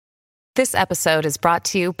This episode is brought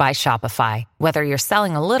to you by Shopify. Whether you're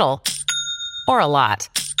selling a little or a lot,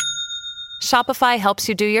 Shopify helps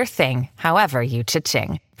you do your thing, however you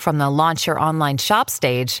cha-ching. From the launch your online shop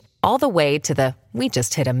stage, all the way to the we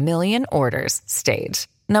just hit 1 million orders stage.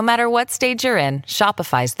 No matter what stage you're in,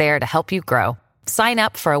 Shopify's there to help you grow. Sign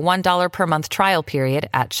up for a $1 per month trial period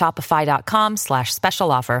at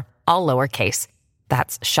shopify.com/special offer, all lowercase.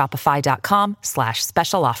 That's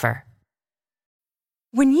shopify.com/special offer.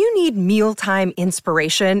 When you need mealtime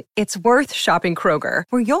inspiration, it's worth shopping Kroger,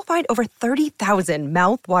 where you'll find over 30,000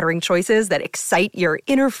 mouth-watering choices that excite your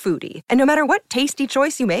inner foodie. And no matter what tasty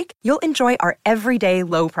choice you make, you'll enjoy our everyday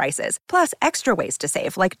low prices, plus extra ways to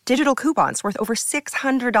save, like digital coupons worth over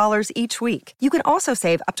 $600 each week. You can also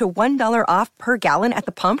save up to $1 off per gallon at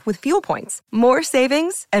the pump with fuel points. More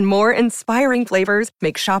savings and more inspiring flavors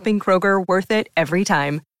make shopping Kroger worth it every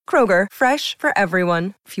time. Kroger, fresh for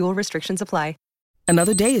everyone. Fuel restrictions apply.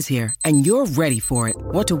 Another day is here, and you're ready for it.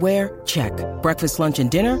 What to wear? Check. Breakfast, lunch, and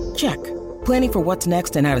dinner? Check. Planning for what's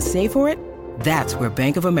next and how to save for it? That's where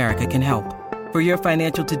Bank of America can help. For your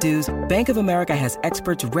financial to-dos, Bank of America has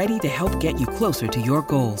experts ready to help get you closer to your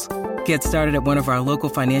goals. Get started at one of our local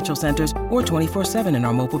financial centers or 24/7 in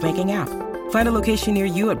our mobile banking app. Find a location near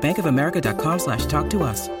you at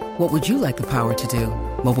bankofamerica.com/talktous. What would you like the power to do?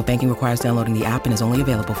 Mobile banking requires downloading the app and is only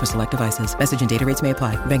available for select devices. Message and data rates may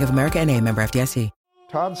apply. Bank of America N.A., member FDIC.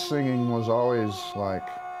 Todd's singing was always like,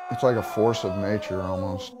 it's like a force of nature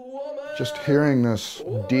almost. Just hearing this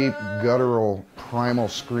deep, guttural, primal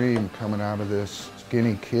scream coming out of this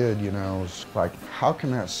skinny kid, you know, is like, how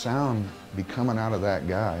can that sound be coming out of that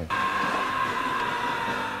guy?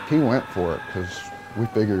 He went for it because we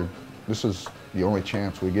figured this is the only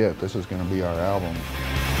chance we get. This is going to be our album.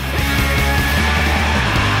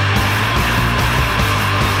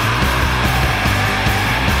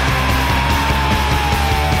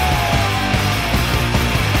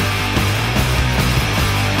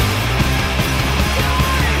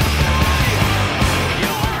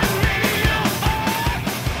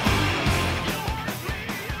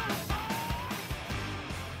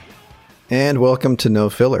 And welcome to No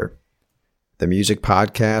Filler, the music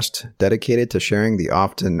podcast dedicated to sharing the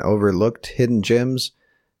often overlooked hidden gems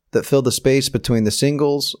that fill the space between the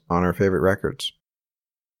singles on our favorite records.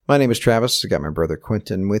 My name is Travis. I got my brother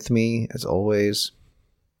Quentin with me, as always.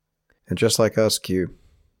 And just like us, Q,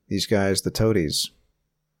 these guys, the Toadies,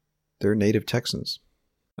 they're native Texans.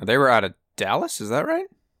 They were out of Dallas, is that right?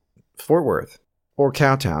 Fort Worth, or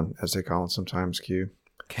Cowtown, as they call it sometimes, Q.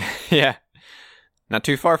 Yeah. Not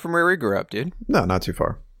too far from where we grew up, dude. No, not too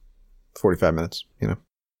far. 45 minutes, you know.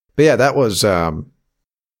 But yeah, that was one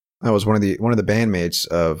of the bandmates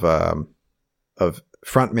of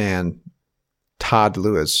frontman Todd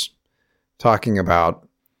Lewis talking about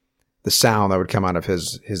the sound that would come out of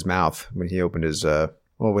his mouth when he opened his mouth.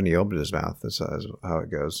 That's how it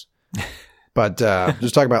goes. But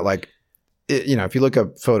just talk about like, if you look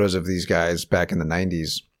up photos of these guys back in the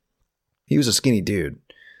 90s, he was a skinny dude.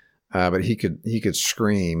 But he could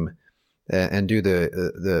scream and do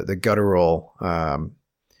the guttural,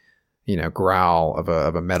 growl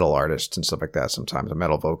of a metal artist and stuff like that. Sometimes a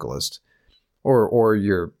metal vocalist, or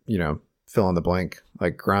your fill in the blank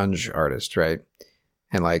like grunge artist, right?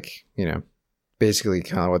 And like basically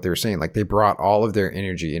kind of what they were saying, like they brought all of their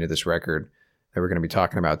energy into this record that we're going to be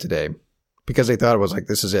talking about today because they thought it was like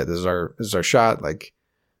this is it, this is our shot. Like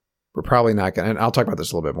we're probably not gonna. And I'll talk about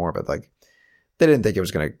this a little bit more, but like. They didn't think it was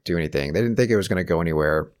going to do anything. They didn't think it was going to go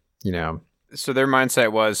anywhere, So their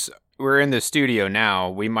mindset was, we're in the studio now.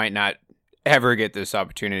 We might not ever get this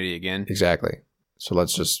opportunity again. Exactly. So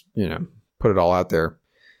let's just, put it all out there,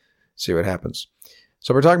 see what happens.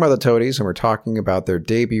 So we're talking about the Toadies, and we're talking about their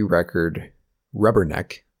debut record,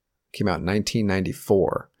 Rubberneck. Came out in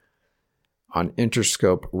 1994 on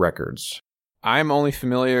Interscope Records. I'm only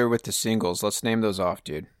familiar with the singles. Let's name those off,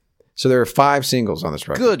 dude. So there are 5 singles on this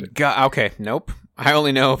record. Good God. Okay. Nope. I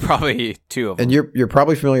only know probably 2 of them. And you're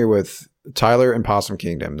probably familiar with Tyler and Possum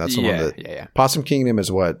Kingdom. That's the one that... Yeah. Possum Kingdom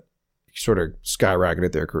is what sort of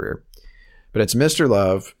skyrocketed their career. But it's Mr.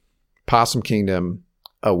 Love, Possum Kingdom,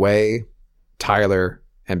 Away, Tyler,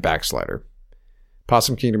 and Backslider.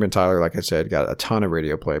 Possum Kingdom and Tyler, like I said, got a ton of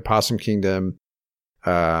radio play. Possum Kingdom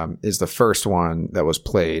is the first one that was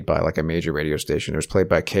played by like a major radio station. It was played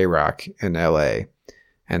by K-Rock in LA.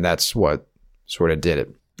 And that's what sort of did it.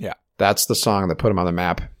 Yeah. That's the song that put them on the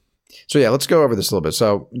map. So yeah, let's go over this a little bit.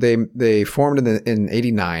 So they formed in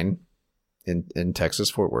 89 in Texas,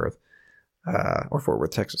 Fort Worth, or Fort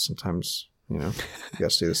Worth, Texas. Sometimes, you got to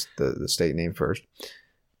see the state name first.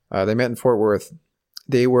 They met in Fort Worth.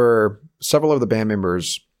 Several of the band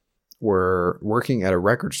members were working at a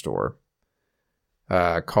record store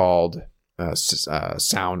called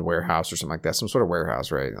Sound Warehouse or something like that. Some sort of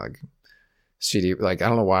warehouse, right? Like CD, like I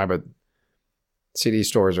don't know why, but CD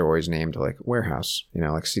stores are always named like warehouse,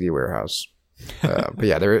 like CD warehouse. But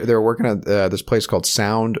yeah, they're working at this place called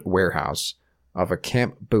Sound Warehouse off of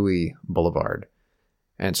Camp Bowie Boulevard.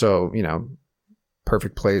 And so,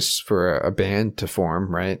 perfect place for a band to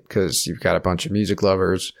form, right? Because you've got a bunch of music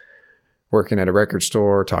lovers working at a record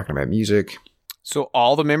store, talking about music. So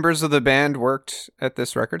all the members of the band worked at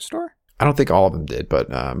this record store? I don't think all of them did, but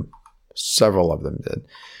several of them did.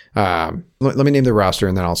 Let me name the roster,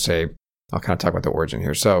 and then I'll kind of talk about the origin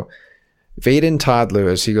here. So Vaden Todd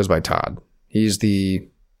Lewis, he goes by Todd. He's the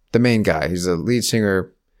main guy. He's the lead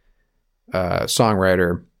singer,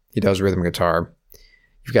 songwriter. He does rhythm guitar.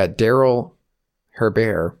 You've got Daryl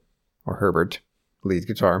Herbert, lead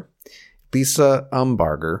guitar. Lisa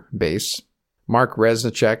Umbarger, bass. Mark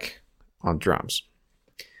Resnicek on drums.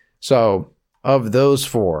 So of those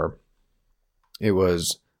four, it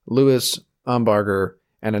was Lewis, Umbarger,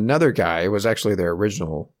 and another guy. It was actually their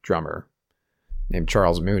original drummer named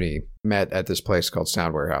Charles Mooney, met at this place called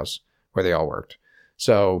Sound Warehouse where they all worked.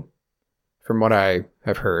 So from what I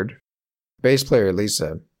have heard, bass player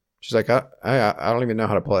Lisa, she's like, I don't even know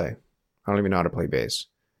how to play. I don't even know how to play bass.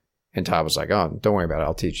 And Todd was like, oh, don't worry about it.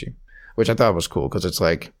 I'll teach you. Which I thought was cool because it's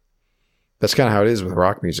like, that's kind of how it is with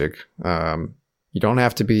rock music. You don't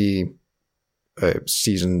have to be a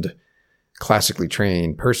seasoned, classically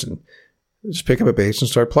trained person. Just pick up a bass and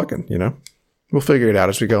start plucking, We'll figure it out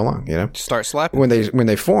as we go along, Just start slapping. When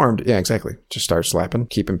they formed, yeah, exactly. Just start slapping,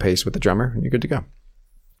 keeping pace with the drummer, and you're good to go.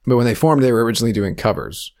 But when they formed, they were originally doing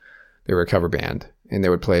covers. They were a cover band, and they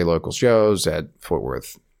would play local shows at Fort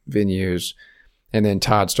Worth venues. And then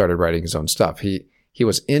Todd started writing his own stuff. He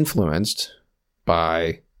was influenced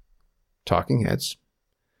by Talking Heads,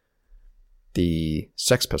 the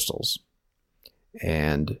Sex Pistols,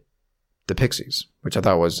 and the Pixies, which I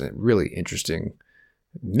thought was a really interesting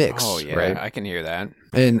mix. Oh, yeah, right? I can hear that.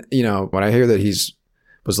 And, when I hear that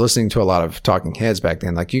was listening to a lot of Talking Heads back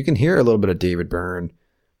then, like you can hear a little bit of David Byrne,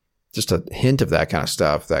 just a hint of that kind of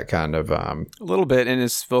stuff, that kind of... a little bit in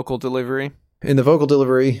his vocal delivery. In the vocal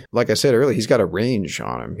delivery, like I said earlier, he's got a range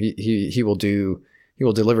on him. He will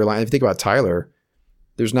deliver lines. If you think about Tyler,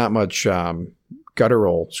 there's not much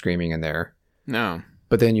guttural screaming in there. No.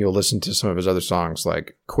 But then you'll listen to some of his other songs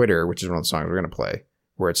like Quitter, which is one of the songs we're going to play,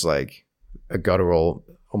 where it's like a guttural,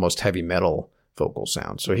 almost heavy metal vocal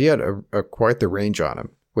sound. So he had a quite the range on him,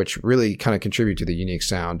 which really kind of contributed to the unique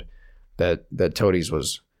sound that Toadies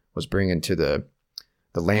was bringing to the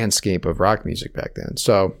landscape of rock music back then.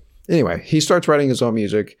 So anyway, he starts writing his own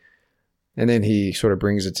music, and then he sort of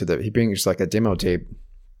brings like a demo tape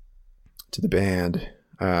to the band,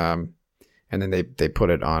 and then they put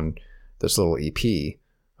it on this little EP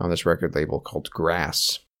on this record label called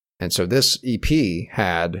Grass. And so this EP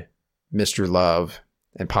had Mr. Love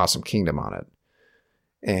and Possum Kingdom on it.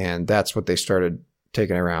 And that's what they started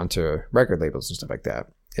taking around to record labels and stuff like that.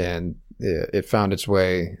 And it found its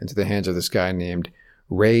way into the hands of this guy named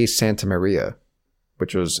Ray Santamaria,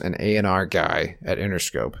 which was an A&R guy at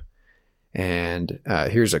Interscope. And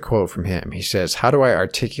here's a quote from him. He says, "How do I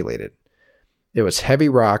articulate it? It was heavy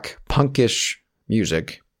rock, punkish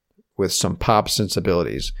music with some pop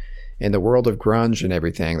sensibilities. In the world of grunge and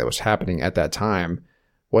everything that was happening at that time,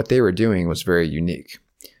 what they were doing was very unique."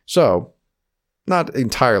 So, not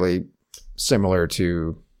entirely similar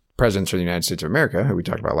to presidents of the United States of America, who we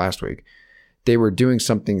talked about last week. They were doing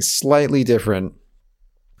something slightly different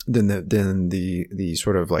than the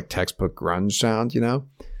sort of like textbook grunge sound,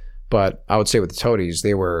 But I would say with the Toadies,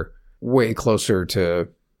 they were way closer to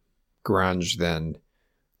grunge than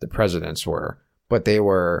the Presidents were. But they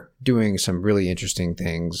were doing some really interesting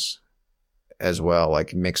things as well,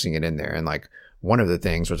 like mixing it in there. And like one of the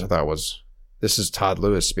things, which I thought was, this is Todd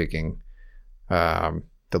Lewis speaking, the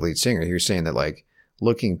lead singer. He was saying that like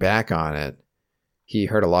looking back on it, he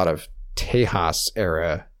heard a lot of Tejas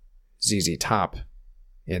era ZZ Top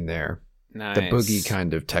in there. Nice. The boogie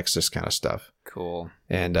kind of Texas kind of stuff. Cool.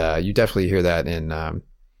 And you definitely hear that in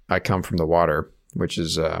I Come From the Water, which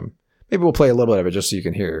is, maybe we'll play a little bit of it just so you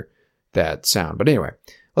can hear that sound. But anyway,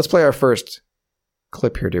 let's play our first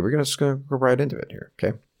clip here, dude. We're just going to go right into it here,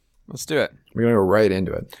 okay? Let's do it. We're going to go right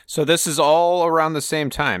into it. So this is all around the same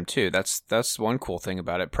time, too. That's one cool thing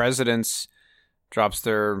about it. Presidents drops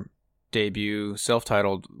their debut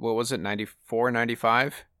self-titled, what was it, 94,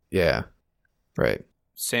 95? Yeah, right.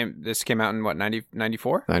 This came out in what,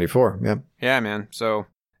 94? 94, yeah. Yeah, man. So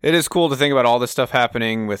it is cool to think about all this stuff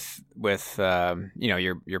happening with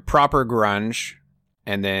your proper grunge.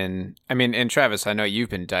 And then, I mean, and Travis, I know you've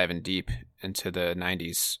been diving deep into the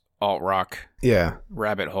 90s alt rock Yeah.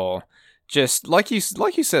 rabbit hole. Just like you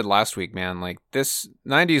said last week, man, like this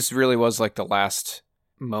 90s really was like the last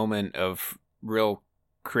moment of real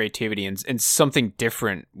creativity and something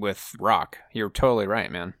different with rock. You're totally right,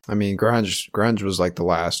 man. I mean, grunge was like the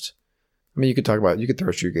last. I mean, you could throw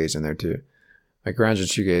shoegaze in there too. Like grunge and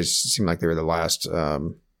shoegaze seemed like they were the last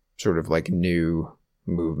sort of like new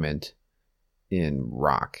movement in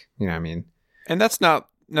rock. You know what I mean? And that's not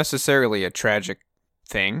necessarily a tragic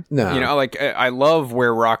thing. No. You know, like I love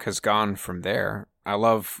where rock has gone from there. I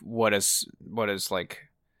love what is like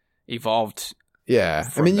evolved. Yeah.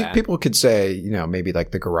 I mean, people could say, you know, maybe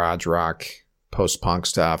like the garage rock, post-punk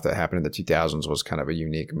stuff that happened in the 2000s was kind of a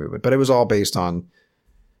unique movement, but it was all based on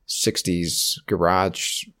 60s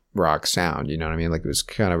garage rock sound. You know what I mean? Like it was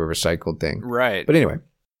kind of a recycled thing. Right. But anyway,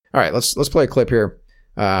 all right, let's play a clip here.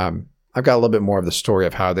 I've got a little bit more of the story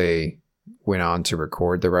of how they went on to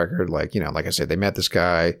record the record. Like, you know, like I said, they met this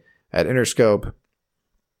guy at Interscope,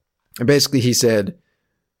 and basically he said,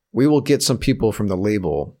 "We will get some people from the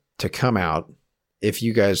label to come out if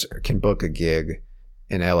you guys can book a gig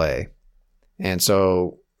in LA." And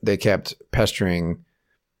so they kept pestering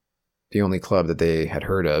the only club that they had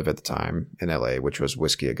heard of at the time in LA, which was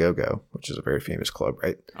Whiskey A Go Go, which is a very famous club,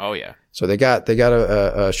 right? Oh yeah. So they got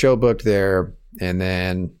a show booked there, and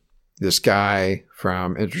then this guy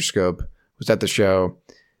from Interscope was at the show,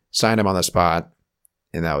 signed him on the spot,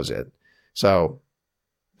 and that was it. So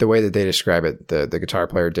the way that they describe it, the guitar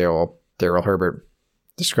player Daryl Herbert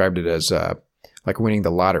described it as like winning the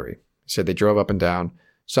lottery. He said they drove up and down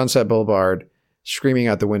Sunset Boulevard, screaming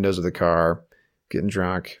out the windows of the car, getting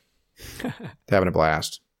drunk, having a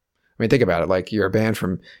blast. I mean, think about it. Like you're a band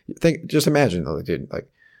just imagine, dude, like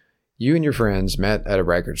you and your friends met at a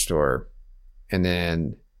record store, and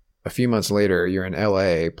then a few months later, you're in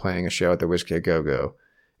LA playing a show at the Whiskey A Go Go,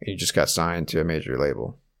 and you just got signed to a major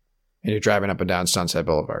label. And you're driving up and down Sunset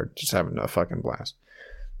Boulevard, just having a fucking blast.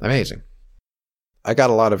 Amazing. I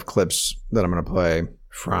got a lot of clips that I'm going to play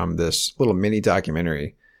from this little mini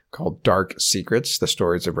documentary called Dark Secrets, The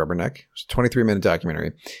Stories of Rubberneck. It's a 23-minute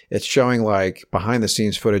documentary. It's showing like behind the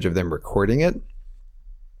scenes footage of them recording it,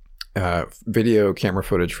 video camera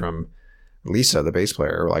footage from Lisa, the bass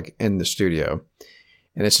player, like in the studio.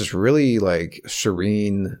 And it's this really like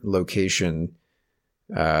serene location.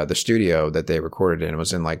 The studio that they recorded in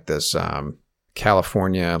was in like this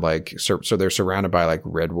California, like so they're surrounded by like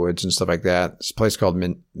redwoods and stuff like that. It's a place called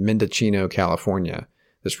Mendocino, California.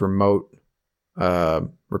 This remote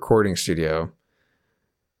recording studio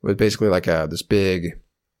with basically like this big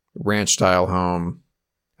ranch style home.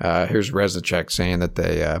 Here's Reznicek saying that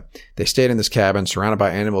they stayed in this cabin surrounded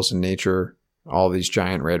by animals and nature, all these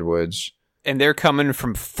giant redwoods. And they're coming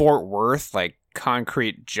from Fort Worth, like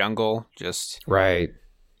concrete jungle, just right.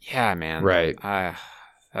 Yeah, man. Right.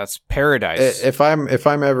 That's paradise. If I'm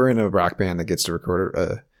ever in a rock band that gets to record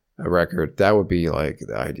a record, that would be like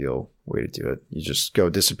the ideal way to do it. You just go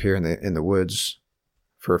disappear in the woods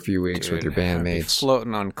for a few weeks with your bandmates,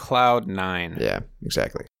 floating on cloud 9. Yeah,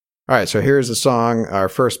 exactly. All right, so here's the song. Our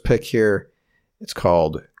first pick here. It's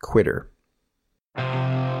called "Quitter."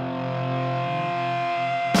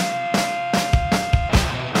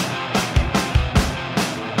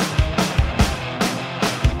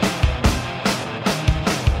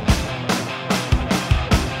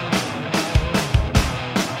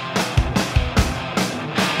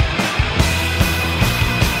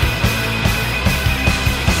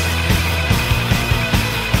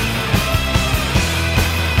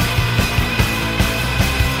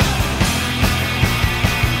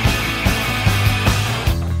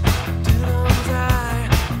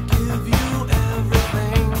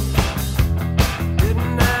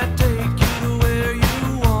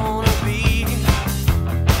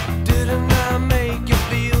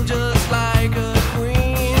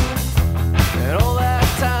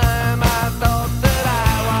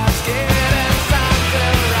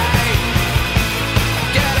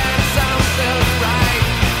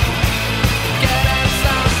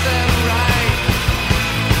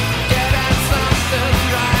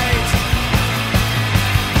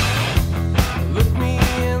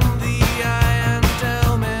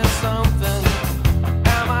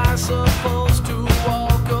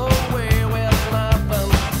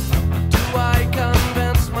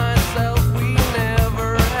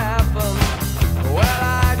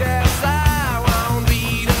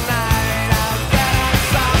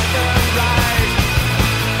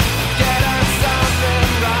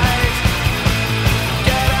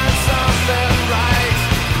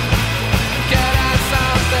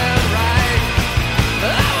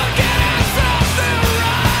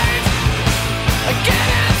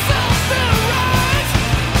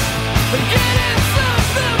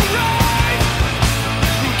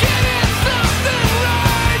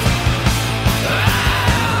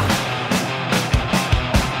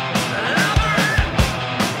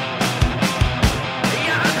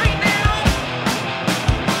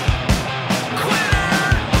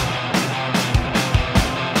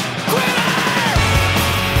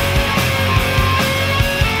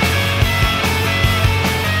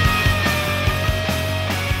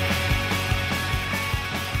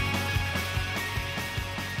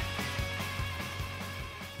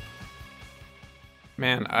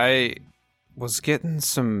 Man, I was getting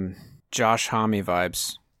some Josh Homme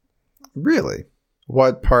vibes. Really?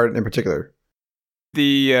 What part in particular?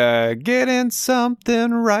 The getting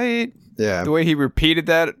something right. Yeah. The way he repeated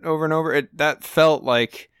that over and over, that felt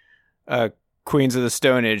like a Queens of the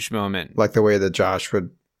Stone Age moment. Like the way that Josh would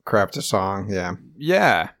craft a song. Yeah.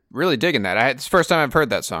 Yeah. Really digging that. It's the first time I've heard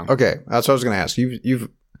that song. Okay. That's what I was going to ask. You've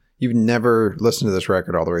never listened to this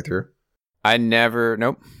record all the way through?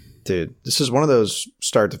 Nope. Dude, this is one of those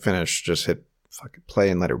start to finish, just hit fucking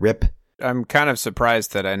play and let it rip. I'm kind of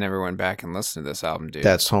surprised that I never went back and listened to this album, dude.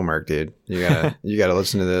 That's homework, dude. You gotta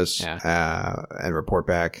llisten to this and report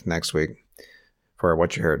back next week for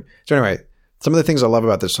what you heard. So anyway, some of the things I love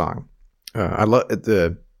about this song, I love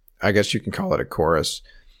I guess you can call it a chorus.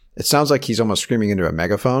 It sounds like he's almost screaming into a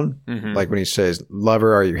megaphone, like when he says,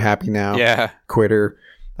 "Lover, are you happy now?" Yeah, quitter.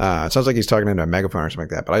 It sounds like he's talking into a megaphone or something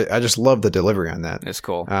like that. But I just love the delivery on that. It's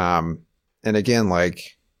cool. And again,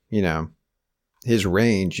 like, you know, his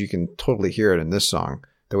range, you can totally hear it in this song.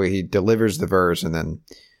 The way he delivers the verse, and then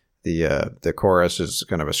the chorus is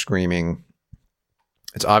kind of a screaming.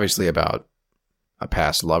 It's obviously about a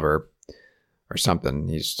past lover or something.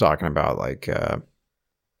 He's talking about, like,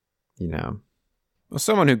 you know, well,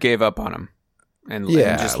 someone who gave up on him. And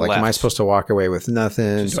just like, left. am I supposed to walk away with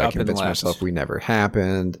nothing? Just Do I convince myself we never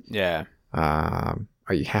happened? Yeah. Are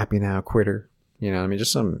you happy now, quitter? You know, I mean,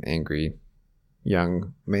 just some angry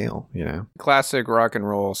young male, you know. Classic rock and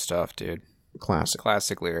roll stuff, dude.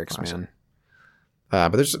 Classic lyrics, man.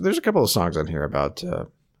 But there's a couple of songs on here about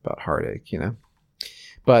heartache, you know.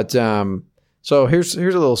 But so here's a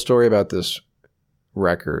little story about this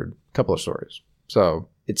record. A couple of stories. So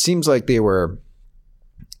it seems like they were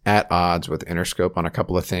at odds with Interscope on a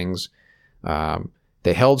couple of things.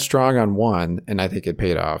 They held strong on one, and I think it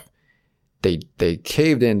paid off. They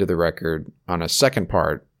caved into the record on a second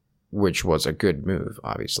part, which was a good move,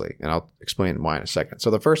 obviously. And I'll explain why in a second. So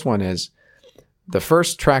the first one is, the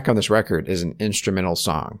first track on this record is an instrumental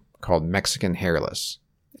song called Mexican Hairless.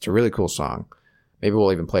 It's a really cool song. Maybe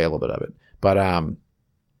we'll even play a little bit of it. But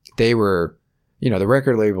they were, you know, the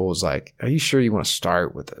record label was like, are you sure you want to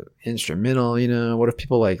start with an instrumental? You know, what if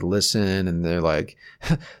people like listen and they're like,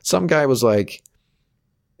 some guy was like,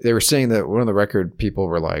 they were saying that one of the record people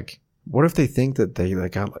were like, what if they think that they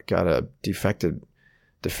like got a defective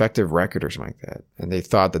record or something like that? And they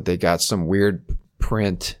thought that they got some weird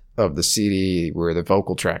print of the CD where the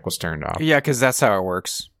vocal track was turned off. Yeah, because that's how it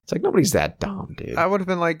works. It's like, nobody's that dumb, dude. I would have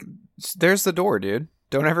been like, there's the door, dude.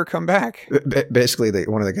 Don't ever come back. Basically,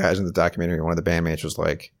 one of the guys in the documentary, one of the bandmates was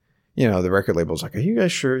like, you know, the record label's like, are you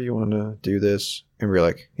guys sure you want to do this? And we were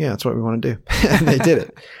like, yeah, that's what we want to do. And they did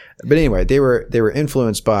it. But anyway, they were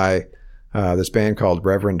influenced by this band called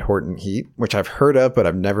Reverend Horton Heat, which I've heard of, but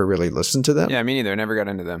I've never really listened to them. Yeah, me neither. Never got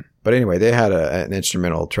into them. But anyway, they had an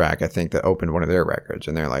instrumental track, I think, that opened one of their records.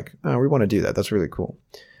 And they're like, oh, we want to do that. That's really cool.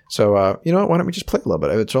 So, you know what? Why don't we just play a little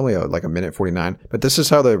bit? It's only like a minute 49, but this is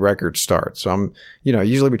how the record starts. So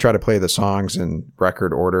usually we try to play the songs in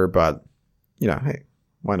record order, but, you know, hey,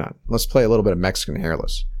 why not? Let's play a little bit of Mexican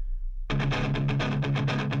Hairless.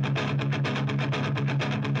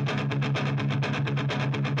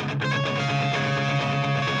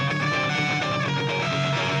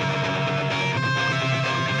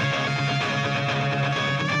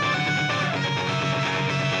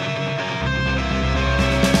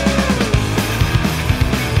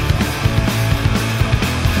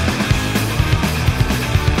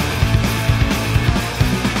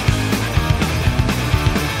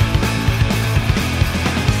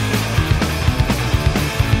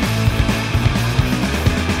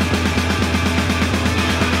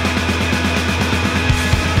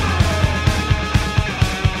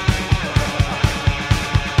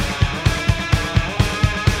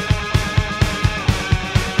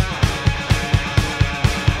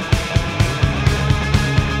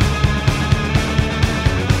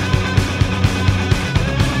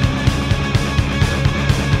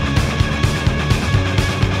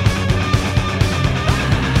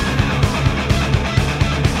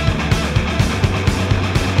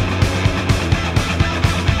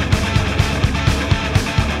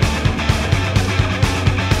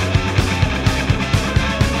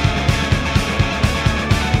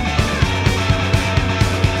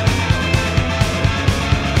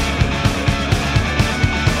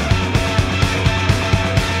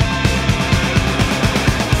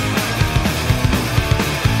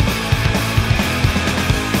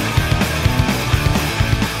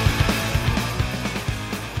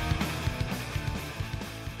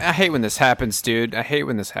 I hate when this happens, dude. I hate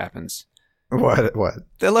when this happens. What?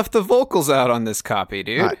 They left the vocals out on this copy,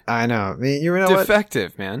 dude. I know. I mean, you know what?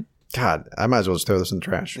 Defective, man. God, I might as well just throw this in the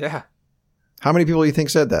trash. Yeah. How many people do you think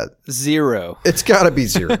said that? 0. It's got to be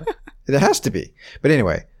 0. It has to be. But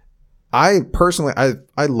anyway, I personally,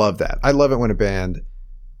 I love that. I love it when a band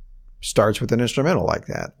starts with an instrumental like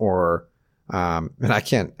that. Or, and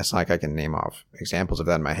it's not like I can name off examples of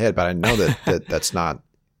that in my head, but I know that that's not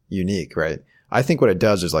unique, right? I think what it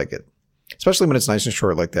does is like it, especially when it's nice and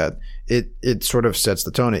short like that, it sort of sets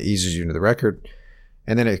the tone. It eases you into the record.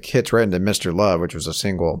 And then it hits right into Mr. Love, which was a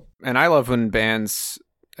single. And I love when bands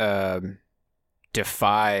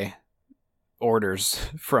defy orders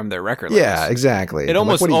from their record labels. Yeah, exactly. It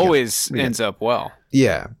almost always ends up well.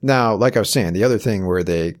 Yeah. Now, like I was saying, the other thing where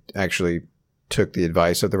they actually took the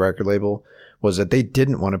advice of the record label was that they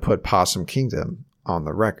didn't want to put Possum Kingdom on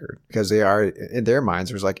the record because they are, in their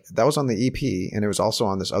minds, it was like, that was on the EP and it was also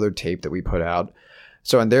on this other tape that we put out.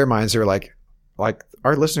 So in their minds, they were like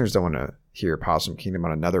our listeners don't want to hear Possum Kingdom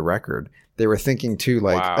on another record. They were thinking too,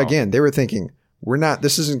 again, they were thinking,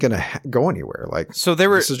 this isn't going to go anywhere.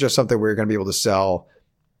 This is just something we're going to be able to sell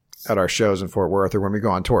at our shows in Fort Worth or when we go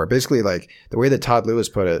on tour. Basically, like the way that Todd Lewis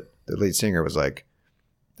put it, the lead singer was like,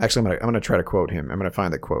 actually, I'm going to try to quote him. I'm going to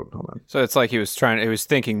find the quote. Hold on. So it's like he was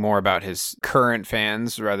thinking more about his current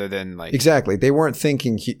fans rather than like. Exactly. They weren't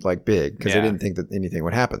thinking big because they didn't think that anything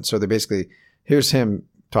would happen. So they basically, here's him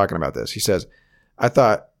talking about this. He says, I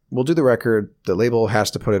thought, we'll do the record. The label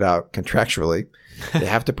has to put it out contractually. They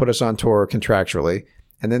have to put us on tour contractually.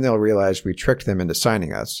 And then they'll realize we tricked them into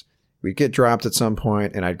signing us. We'd get dropped at some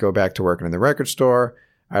point and I'd go back to working in the record store.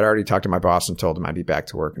 I'd already talked to my boss and told him I'd be back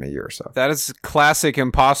to work in a year or so. That is classic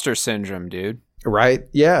imposter syndrome, dude. Right?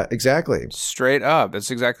 Yeah, exactly. Straight up.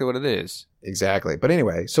 That's exactly what it is. Exactly. But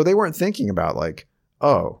anyway, so they weren't thinking about like,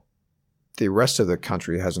 oh, the rest of the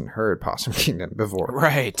country hasn't heard Possum Kingdom before.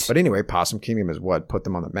 Right. But anyway, Possum Kingdom is what put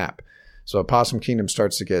them on the map. So Possum Kingdom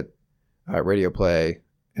starts to get radio play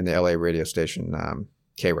in the LA radio station,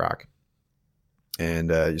 K-Rock. And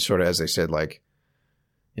you sort of, as they said, like,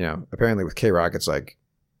 you know, apparently with K-Rock, it's like,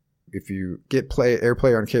 if you get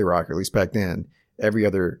airplay on K-Rock, or at least back then, every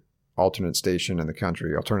other alternative station in the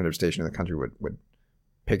country would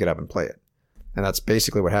pick it up and play it. And that's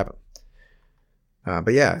basically what happened.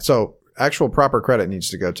 But yeah, so actual proper credit needs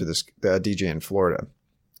to go to the DJ in Florida.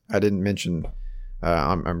 I didn't mention,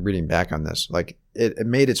 I'm reading back on this, like it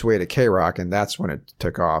made its way to K-Rock and that's when it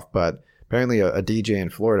took off. But apparently a DJ in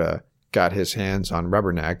Florida got his hands on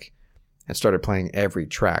Rubberneck and started playing every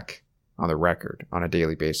track on the record on a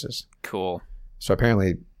daily basis. Cool. So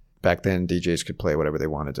apparently back then DJs could play whatever they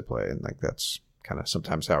wanted to play. And like that's kind of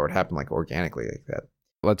sometimes how it happened, like organically like that.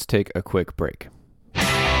 Let's take a quick break.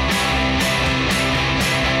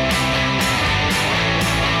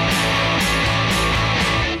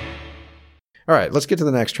 All right, let's get to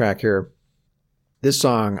the next track here. This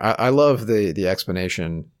song, I love the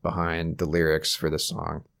explanation behind the lyrics for this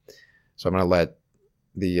song. So I'm going to let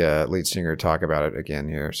the lead singer talk about it again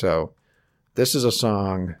here. So this is a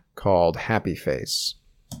song called Happy Face.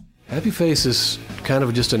 Happy Face is kind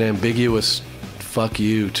of just an ambiguous fuck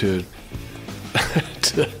you to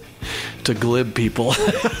glib people.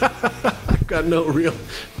 I've got no real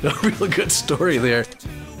good story there.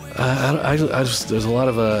 I just there's a lot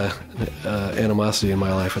of animosity in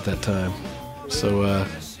my life at that time. So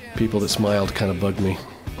people that smiled kind of bugged me.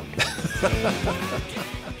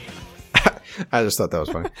 I just thought that was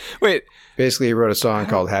funny. Wait. Basically, he wrote a song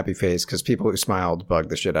called Happy Face because people who smiled bugged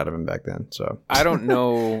the shit out of him back then. So I don't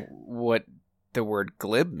know what the word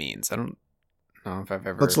glib means. I don't know if I've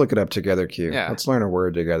ever. Let's look it up together, Q. Yeah. Let's learn a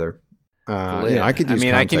word together. I could use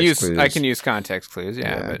context clues. I can use context clues.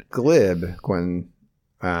 Yeah. But glib, when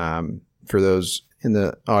for those in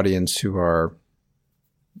the audience who are,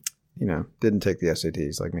 didn't take the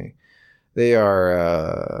SATs like me, they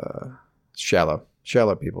are shallow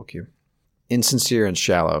people, Q. Insincere and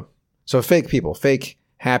shallow. So fake people, fake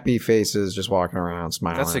happy faces just walking around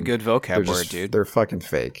smiling. That's a good vocab word, dude. They're fucking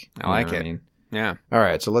fake. I like it. I mean? Yeah. All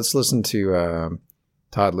right, so let's listen to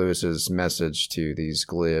Todd Lewis's message to these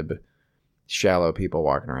glib, shallow people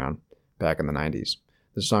walking around back in the 90s.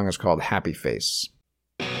 This song is called Happy Face.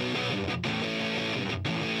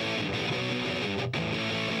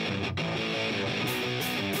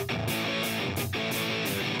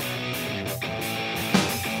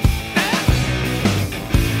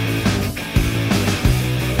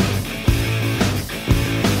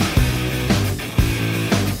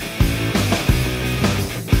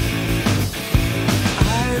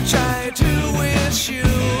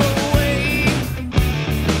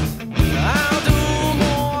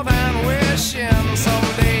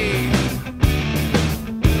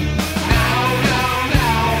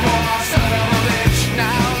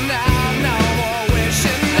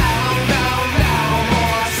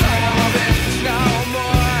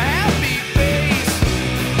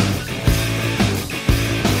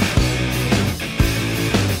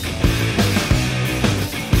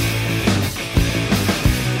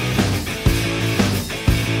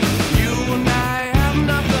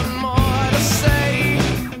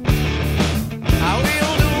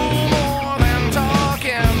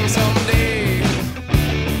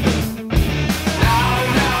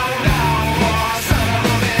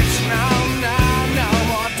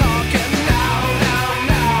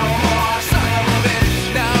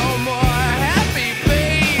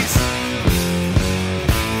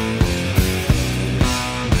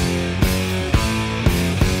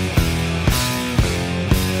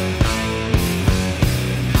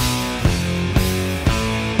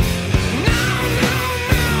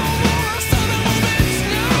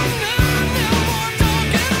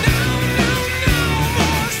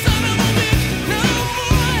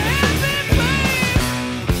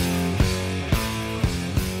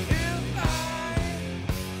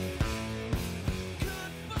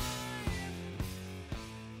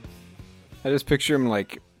 I just picture him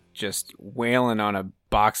like just wailing on a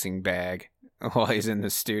boxing bag while he's in the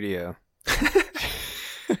studio.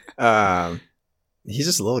 He's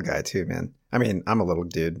just a little guy too, man. I mean, I'm a little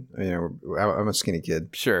dude. You know, I'm a skinny kid.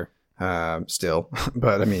 Sure. Still,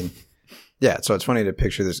 but I mean, yeah. So it's funny to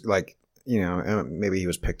picture this, like, you know, maybe he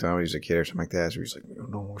was picked on when he was a kid or something like that. So he's like,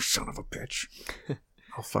 "No, son of a bitch,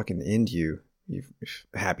 I'll fucking end you, you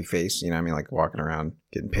happy face." You know what I mean? Like walking around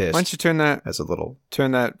getting pissed. Why don't you turn that? As a little.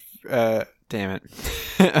 Turn that. Damn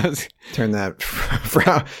it. Turn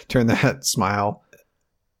that smile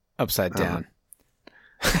upside down.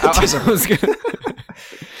 Because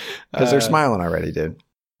they're smiling already, dude.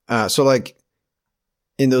 So like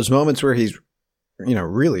in those moments where he's, you know,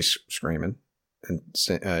 really screaming and,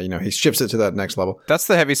 you know, he shifts it to that next level. That's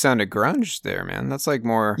the heavy sound of grunge there, man. That's like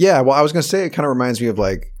more. Yeah. Well, I was going to say, it kind of reminds me of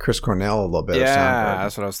like Chris Cornell a little bit. Yeah.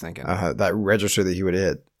 That's what I was thinking. That register that he would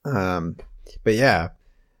hit. But yeah,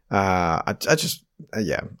 I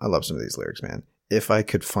love some of these lyrics, man. If I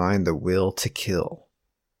could find the will to kill.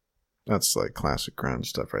 That's like classic grunge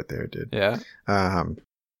stuff right there, dude. Yeah.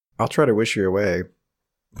 I'll try to wish you away,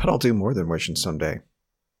 but I'll do more than wishing someday.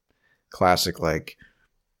 Classic, like,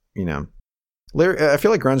 you know, I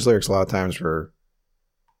feel like grunge lyrics a lot of times were,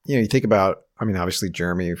 you know, you think about, I mean, obviously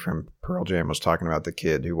Jeremy from Pearl Jam was talking about the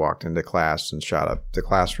kid who walked into class and shot up the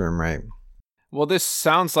classroom, right? Well, this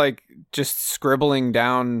sounds like just scribbling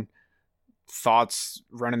down thoughts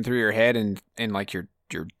running through your head in like your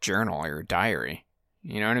journal or your diary.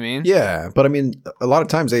 You know what I mean? Yeah, but I mean, a lot of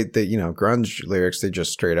times they you know, grunge lyrics, they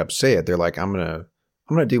just straight up say it. They're like, I'm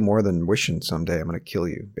gonna do more than wishing someday. I'm gonna kill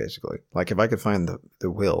you, basically. Like if I could find the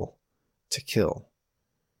will to kill.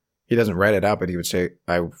 He doesn't write it out, but he would say,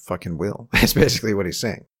 I fucking will. That's basically what he's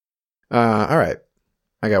saying. All right,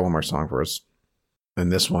 I got one more song for us,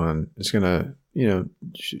 and this one is gonna, you know,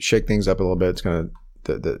 shake things up a little bit. It's gonna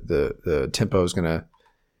the tempo is gonna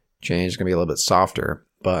change. It's gonna be a little bit softer.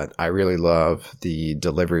 But I really love the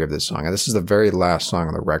delivery of this song. And this is the very last song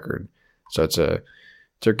on the record. So it's a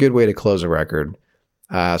good way to close a record.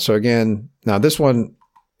 So again, now this one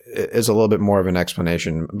is a little bit more of an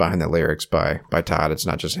explanation behind the lyrics by Todd. It's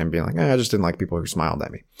not just him being like, I just didn't like people who smiled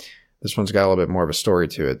at me. This one's got a little bit more of a story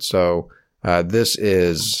to it. So this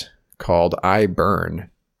is called I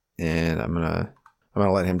Burn. And I'm gonna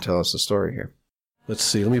let him tell us the story here. Let's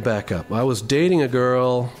see, let me back up. I was dating a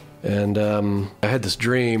girl, and I had this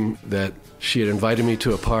dream that she had invited me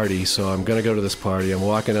to a party, so I'm going to go to this party. I'm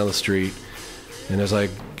walking down the street, and as I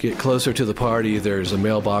get closer to the party, there's a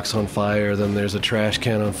mailbox on fire, then there's a trash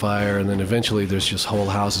can on fire, and then eventually there's just whole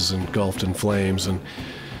houses engulfed in flames. And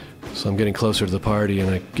so I'm getting closer to the party,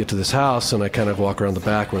 and I get to this house, and I kind of walk around the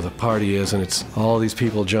back where the party is, and it's all these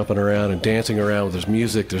people jumping around and dancing around. There's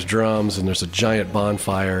music, there's drums, and there's a giant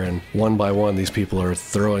bonfire, and one by one these people are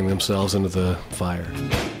throwing themselves into the fire.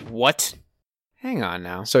 What? Hang on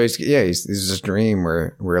now. So he's this dream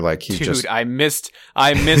where like he just. Dude, I missed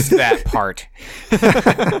that part.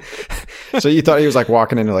 So you thought he was like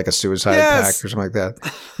walking into like a suicide pact or something like that?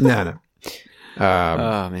 No.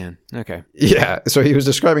 Oh man. Okay. Yeah. So he was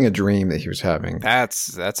describing a dream that he was having.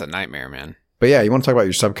 That's a nightmare, man. But yeah, you want to talk about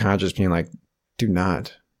your subconscious being like, do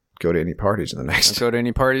not go to any parties in the next. Don't go to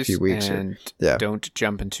any parties few weeks, and don't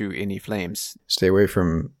jump into any flames. Stay away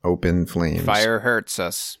from open flames. Fire hurts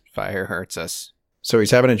us. So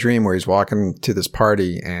he's having a dream where he's walking to this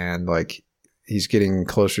party and like he's getting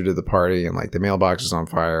closer to the party and like the mailbox is on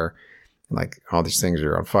fire. Like all these things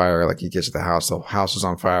are on fire. Like he gets to the house is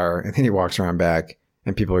on fire, and then he walks around back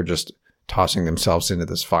and people are just tossing themselves into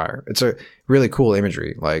this fire. It's a really cool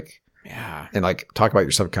imagery. Like, yeah. And like talk about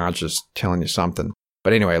your subconscious telling you something.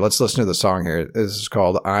 But anyway, let's listen to the song here. This is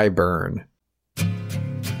called I Burn.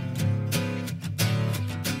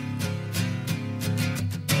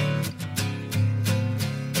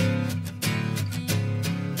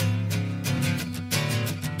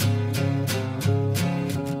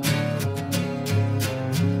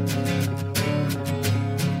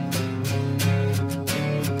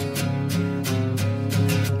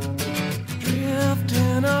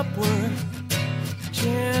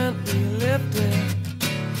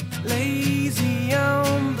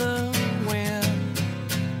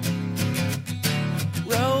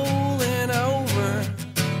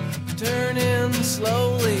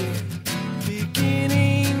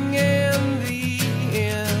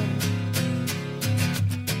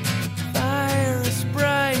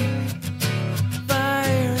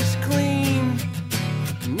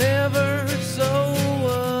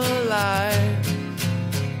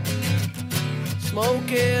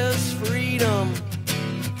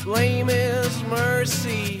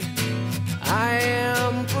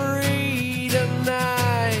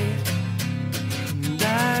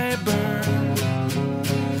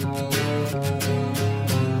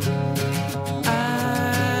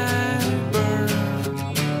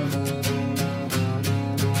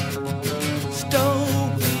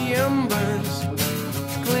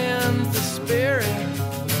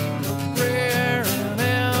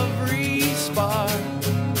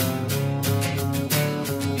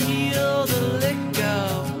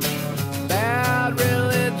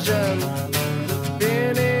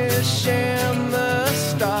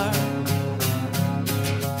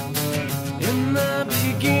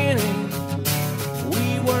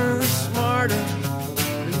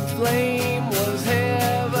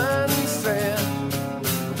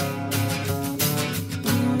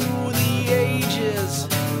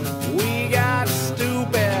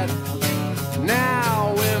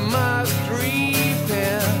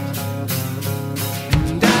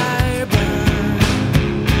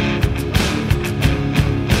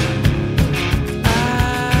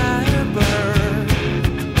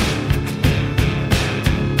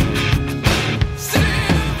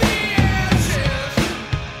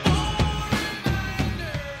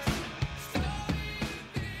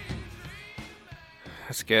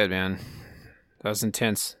 good, man. That was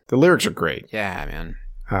intense. The lyrics are great. Yeah, man.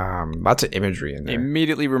 Lots of imagery in there.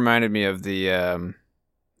 Immediately reminded me of the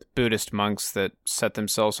Buddhist monks that set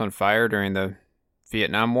themselves on fire during the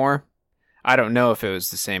Vietnam War. I don't know if it was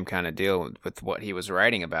the same kind of deal with what he was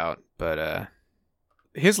writing about, but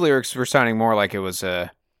his lyrics were sounding more like it was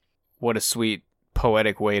what a sweet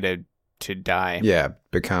poetic way to die. Yeah,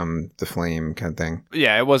 become the flame kind of thing.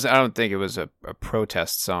 Yeah, it was. I don't think it was a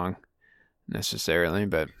protest song necessarily,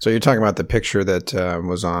 but so you're talking about the picture that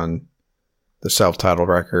was on the self-titled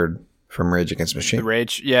record from Rage Against the Machine. The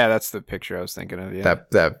Rage, yeah, that's the picture I was thinking of. Yeah,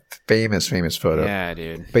 that famous photo. Yeah,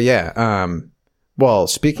 dude. But yeah, well,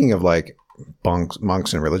 speaking of like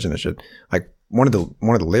monks and religion and shit, like one of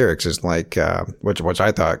the lyrics is like which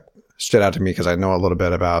I thought stood out to me because I know a little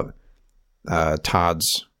bit about Todd,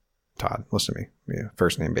 listen to me, yeah,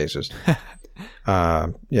 first name basis.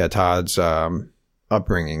 Todd's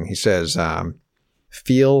upbringing. He says,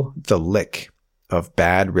 feel the lick of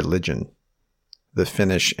bad religion, the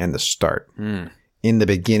finish and the start. In the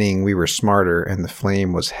beginning we were smarter and the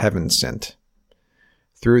flame was heaven sent.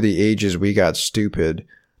 Through the ages we got stupid,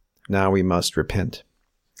 now we must repent.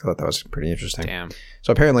 I thought that was pretty interesting. Damn.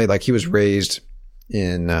 So apparently, like, he was raised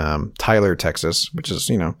in Tyler, Texas, which is,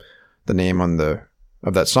 the name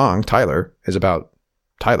of that song. Tyler is about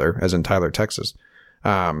Tyler, as in Tyler, Texas,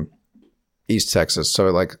 East Texas. So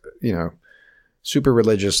like, super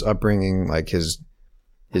religious upbringing. Like his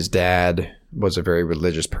dad was a very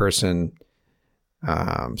religious person.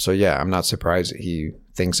 So yeah, I'm not surprised that he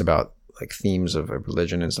thinks about like themes of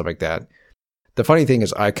religion and stuff like that. The funny thing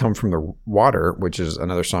is, I Come From the Water, which is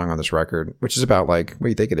another song on this record, which is about like, what do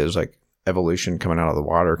you think it is? Like evolution coming out of the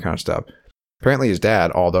water kind of stuff. Apparently his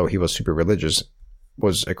dad, although he was super religious,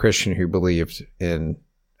 was a Christian who believed in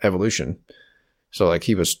evolution. So like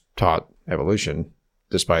he was taught evolution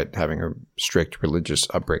despite having a strict religious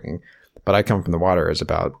upbringing. But I Come From the Water is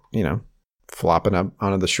about, flopping up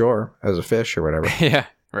onto the shore as a fish or whatever. Yeah,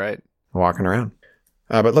 right. Walking around.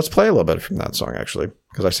 But let's play a little bit from that song, actually,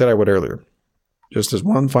 because I said I would earlier. Just as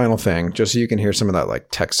one final thing, just so you can hear some of that like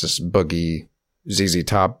Texas boogie, ZZ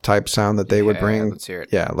Top type sound that they would bring. Let's hear it.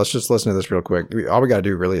 Yeah, let's just listen to this real quick. All we got to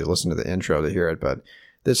do really is listen to the intro to hear it. But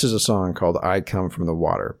this is a song called I Come From the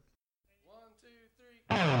Water. 1,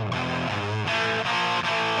 2, 3.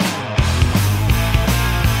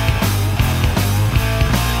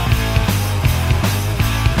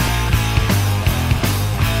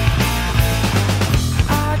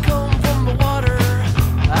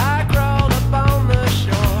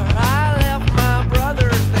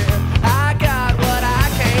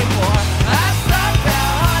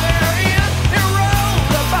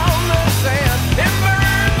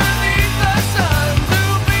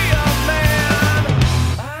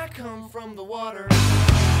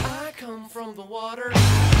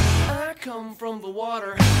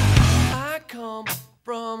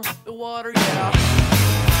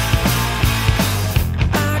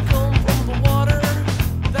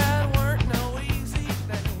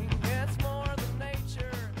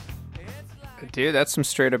 Dude, that's some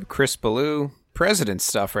straight up Chris Ballou president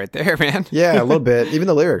stuff right there, man. Yeah, a little bit. Even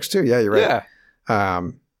the lyrics too. Yeah, you're right. Yeah.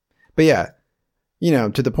 But yeah,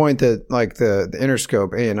 to the point that like the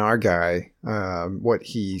Interscope A&R guy, what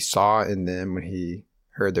he saw in them when he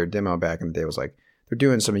heard their demo back in the day was like, they're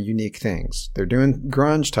doing some unique things. They're doing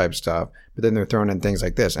grunge type stuff, but then they're throwing in things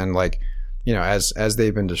like this. And like, as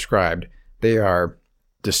they've been described, they are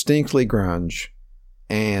distinctly grunge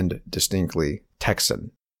and distinctly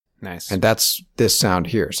Texan. Nice. And that's this sound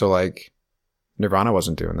here. So like Nirvana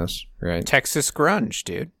wasn't doing this, right? Texas grunge,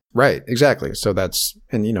 dude. Right, exactly. So that's,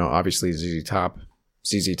 and obviously ZZ Top,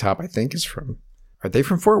 I think are they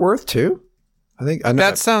from Fort Worth too? I know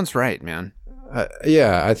that sounds right, man.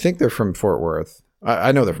 Yeah, I think they're from Fort Worth.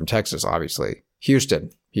 I know they're from Texas, obviously.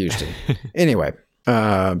 Houston. Anyway,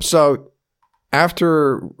 so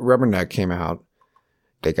after Rubberneck came out,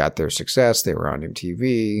 they got their success. They were on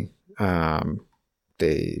MTV.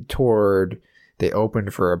 They toured. They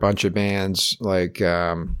opened for a bunch of bands. Like,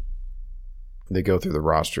 they go through the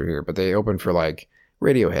roster here, but they opened for like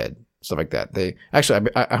Radiohead, stuff like that. They actually,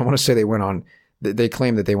 I want to say they went on. They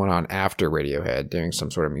claimed that they went on after Radiohead doing some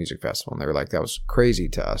sort of music festival, and they were like, "That was crazy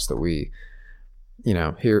to us that we,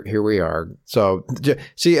 here we are." So,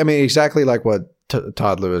 see, I mean, exactly like what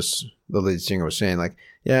Todd Lewis, the lead singer, was saying. Like,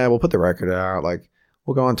 yeah, we'll put the record out. Like,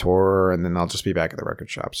 we'll go on tour, and then I'll just be back at the record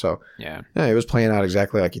shop. So, yeah, it was playing out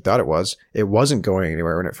exactly like he thought it was. It wasn't going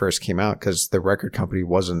anywhere when it first came out because the record company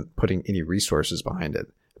wasn't putting any resources behind it.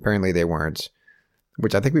 Apparently, they weren't.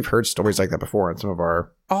 Which I think we've heard stories like that before in some of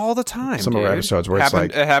our all the time. Some of our episodes where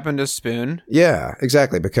it happened to Spoon. Yeah,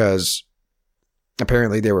 exactly. Because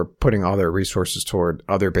apparently they were putting all their resources toward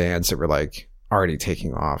other bands that were like already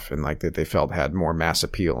taking off and like that they felt had more mass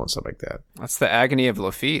appeal and stuff like that. That's the agony of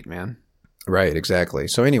Lafitte, man. Right, exactly.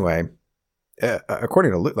 So anyway,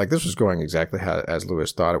 according to like this was going exactly how as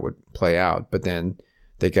Lewis thought it would play out, but then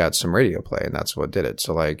they got some radio play and that's what did it.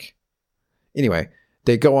 So like, anyway,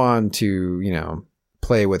 they go on to, you know,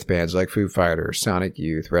 play with bands like Foo Fighters, Sonic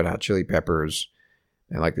Youth, Red Hot Chili Peppers,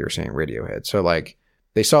 and like they were saying, Radiohead. So like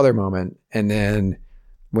they saw their moment, and then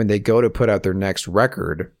when they go to put out their next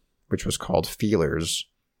record, which was called Feelers,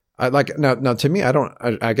 I like now to me,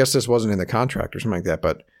 I guess this wasn't in the contract or something like that,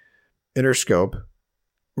 but Interscope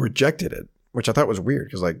rejected it, which I thought was weird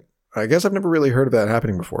because like I guess I've never really heard of that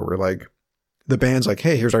happening before. Where like the band's like,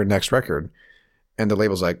 hey, here's our next record, and the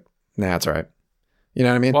label's like, nah, it's all right. You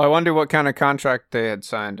know what I mean? Well, I wonder what kind of contract they had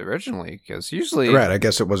signed originally, because usually... Right, I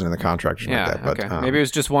guess it wasn't in the contract or something like that. But, okay. Maybe it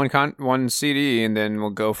was just one CD, and then we'll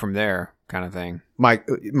go from there kind of thing. My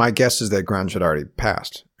guess is that grunge had already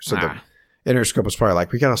passed. So the Interscope was probably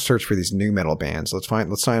like, we got to search for these new metal bands. Let's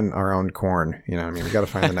sign our own Korn. You know what I mean? We got to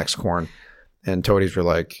find the next Korn. And Toadies were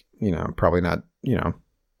like, you know, probably not, you know,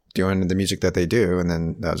 doing the music that they do. And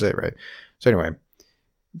then that was it, right? So anyway...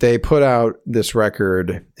 They put out this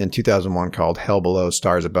record in 2001 called Hell Below,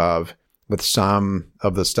 Stars Above, with some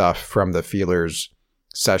of the stuff from the Feelers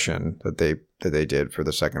session that they did for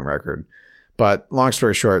the second record. But long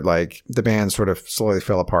story short, like the band sort of slowly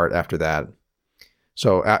fell apart after that.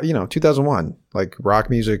 So, you know, 2001, like rock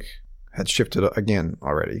music had shifted again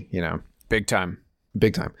already, you know. Big time.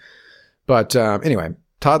 But anyway,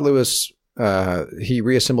 Todd Lewis, he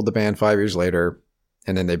reassembled the band 5 years later.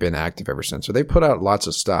 And then they've been active ever since. So they put out lots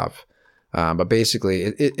of stuff. But basically,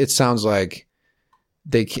 it sounds like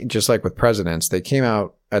they, just like with Presidents, they came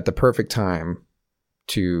out at the perfect time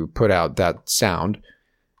to put out that sound.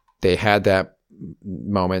 They had that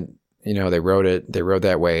moment, you know, they rode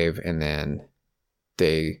that wave, and then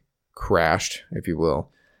they crashed, if you will.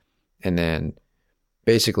 And then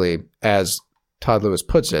basically, as Todd Lewis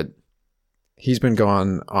puts it, he's been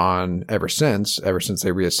going on ever since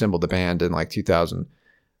they reassembled the band in like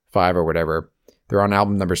 2005 or whatever. They're on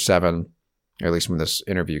album number 7, or at least when this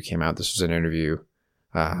interview came out. This was an interview.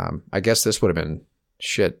 I guess this would have been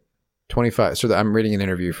 25. So I'm reading an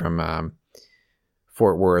interview from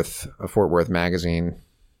Fort Worth magazine,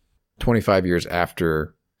 25 years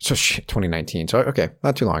after. So 2019. So okay,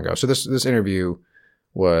 not too long ago. So this interview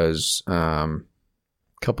was a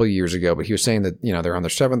couple of years ago, but he was saying that, you know, they're on their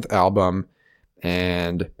 7th album.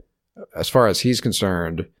 And as far as he's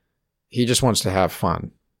concerned, he just wants to have fun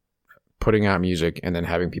putting out music and then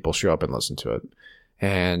having people show up and listen to it.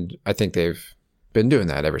 And I think they've been doing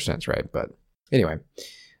that ever since, right? But anyway,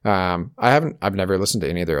 I've never listened to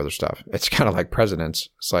any of their other stuff. It's kind of like Presidents.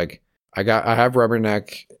 It's like, I have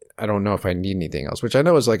Rubberneck. I don't know if I need anything else, which I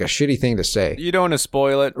know is like a shitty thing to say. You don't want to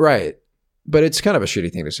spoil it. Right. But it's kind of a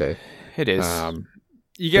shitty thing to say. It is.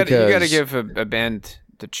 You got to give a band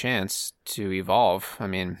the chance to evolve. I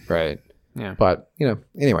mean, right. Yeah. But, you know,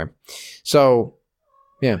 anyway. So,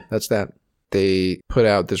 yeah, that's that. They put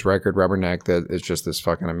out this record, Rubberneck, that is just this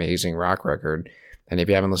fucking amazing rock record. And if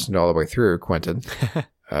you haven't listened all the way through, Quentin,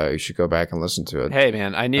 you should go back and listen to it. Hey,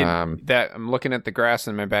 man, I need that. I'm looking at the grass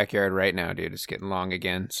in my backyard right now, dude. It's getting long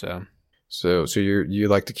again, so you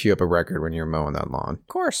like to queue up a record when you're mowing that lawn? Of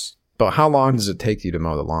course. But how long does it take you to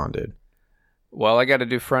mow the lawn, dude? Well, I got to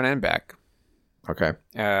do front and back. Okay.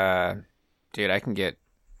 Dude, I can get...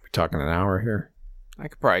 We're talking an hour here? I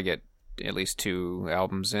could probably get at least 2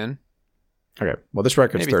 albums in. Okay. Well, this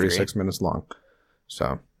record's Maybe 36 minutes long.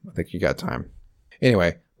 So I think you got time.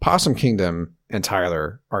 Anyway, Possum Kingdom and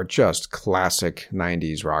Tyler are just classic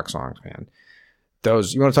 90s rock songs, man.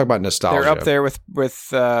 Those, you want to talk about nostalgia. They're up there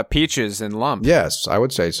with Peaches and Lump. Yes, I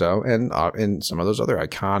would say so. And some of those other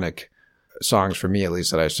iconic songs, for me at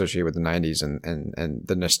least, that I associate with the 90s and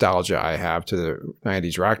the nostalgia I have to the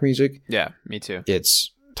 90s rock music. Yeah, me too.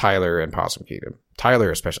 It's Tyler and Possum Kingdom.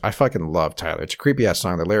 Tyler especially. I fucking love Tyler. It's a creepy ass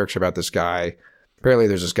song. The lyrics are about this guy. Apparently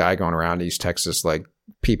there's this guy going around East Texas like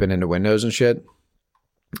peeping into windows and shit.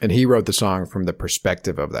 And he wrote the song from the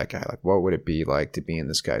perspective of that guy. Like, what would it be like to be in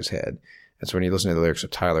this guy's head? And so when you listen to the lyrics of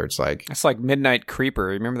Tyler, it's like Midnight Creeper.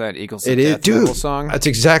 Remember that Eagles of Death Metal song? That's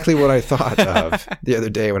exactly what I thought of the other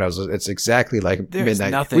day when I was. It's exactly like There's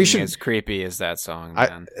Midnight. Nothing as creepy as that song,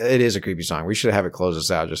 man. It is a creepy song. We should have it close us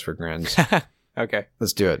out just for grins. Okay,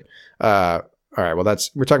 let's do it. All right. Well,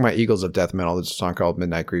 we're talking about Eagles of Death Metal. There's a song called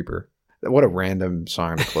Midnight Creeper. What a random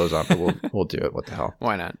song to close on, but we'll do it. What the hell?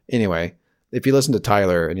 Why not? Anyway, if you listen to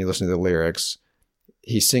Tyler and you listen to the lyrics,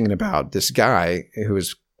 he's singing about this guy who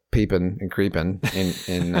is peeping and creeping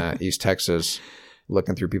in East Texas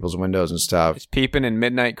looking through people's windows and stuff. Just peeping and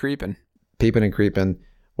midnight creeping. Peeping and creeping.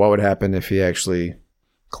 What would happen if he actually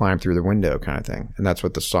climbed through the window, kind of thing? And that's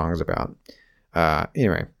what the song's about.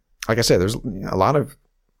 Anyway, like I said, there's a lot of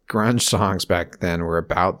grunge songs back then were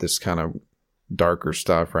about this kind of darker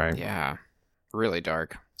stuff, right? Yeah, really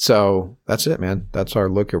dark. So that's it, man. That's our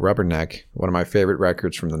look at Rubberneck, one of my favorite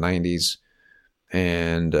records from the 90s.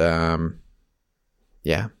 And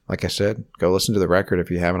yeah, like I said, go listen to the record if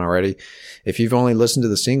you haven't already. If you've only listened to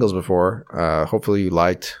the singles before, hopefully you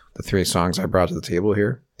liked the 3 songs I brought to the table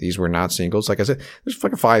here. These were not singles. Like I said, there's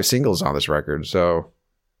fucking 5 singles on this record. So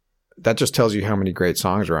that just tells you how many great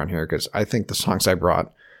songs are on here, because I think the songs I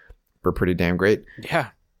brought were pretty damn great. Yeah.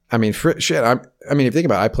 I mean, if you think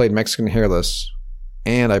about it, I played Mexican Hairless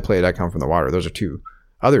and I played I Come From the Water. Those are 2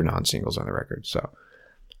 other non-singles on the record. So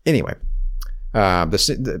anyway,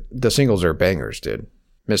 the singles are bangers, dude.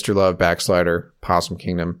 Mr. Love, Backslider, Possum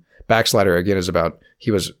Kingdom. Backslider, again, is about, he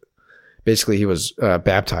was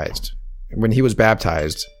baptized. When he was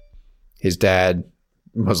baptized, his dad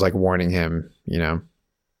was like warning him,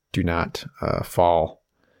 do not fall,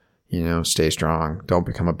 stay strong. Don't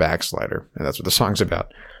become a backslider. And that's what the song's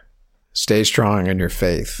about. Stay strong in your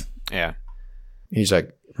faith. Yeah. He's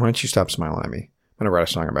like, why don't you stop smiling at me? I'm going to write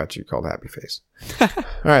a song about you called Happy Face. All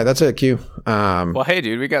right, that's it, Q. Well, hey,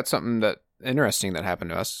 dude, we got something interesting that happened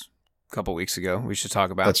to us a couple weeks ago we should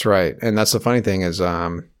talk about. That's right. And that's the funny thing is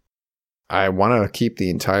I want to keep the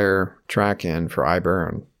entire track in for I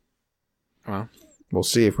Burn. Well, we'll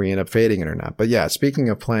see if we end up fading it or not. But yeah, speaking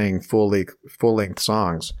of playing full-length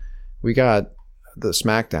songs, we got the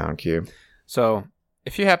Smackdown, Q. So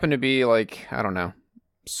if you happen to be like, I don't know,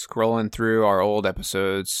 scrolling through our old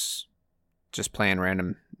episodes, just playing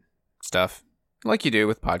random stuff, like you do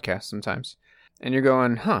with podcasts sometimes, and you're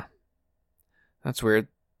going, that's weird.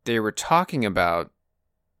 They were talking about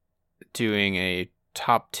doing a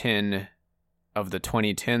top 10 of the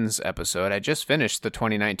 2010s episode. I just finished the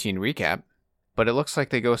 2019 recap, but it looks like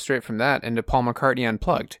they go straight from that into Paul McCartney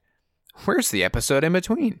Unplugged. Where's the episode in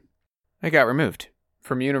between? It got removed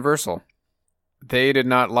from Universal. They did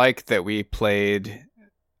not like that we played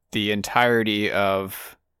the entirety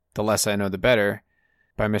of The Less I Know the Better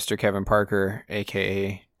by Mr. Kevin Parker,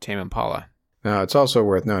 a.k.a. Tame Impala. Now, it's also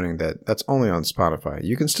worth noting that that's only on Spotify.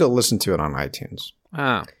 You can still listen to it on iTunes.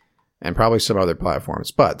 Ah. And probably some other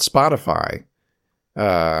platforms. But Spotify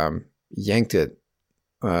yanked it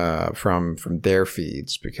from their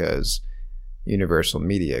feeds because Universal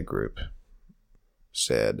Media Group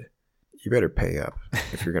said, you better pay up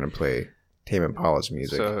if you're going to play Tame Impala's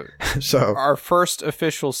music. So our first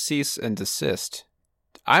official cease and desist.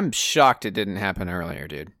 I'm shocked it didn't happen earlier,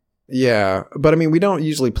 dude. Yeah, but I mean, we don't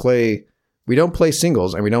play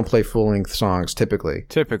singles and we don't play full-length songs typically.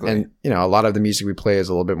 And, a lot of the music we play is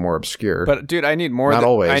a little bit more obscure. But, dude, I need more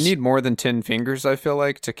always. I need more than 10 fingers, I feel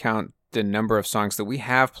like, to count the number of songs that we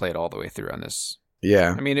have played all the way through on this.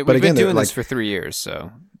 Yeah. I mean, we've been doing this for 3 years,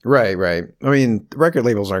 so. Right. I mean, the record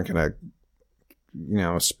labels aren't going to,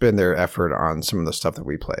 spend their effort on some of the stuff that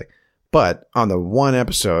we play. But on the one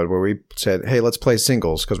episode where we said, hey, let's play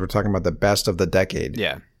singles because we're talking about the best of the decade.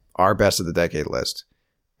 Yeah. Our best of the decade list.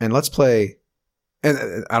 And let's play,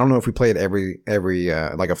 and I don't know if we played every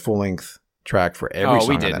like a full-length track for every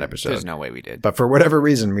song on that episode. There's no way we did. But for whatever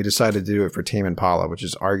reason, we decided to do it for Tame Impala, which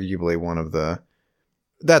is arguably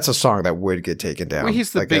that's a song that would get taken down. Well,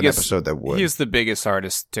 he's the biggest episode that would. He's the biggest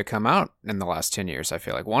artist to come out in the last 10 years, I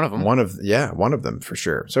feel like. One of them. One of them for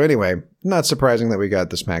sure. So anyway, not surprising that we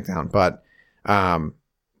got the Smackdown, but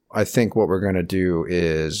I think what we're going to do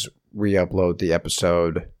is re-upload the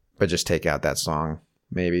episode, but just take out that song,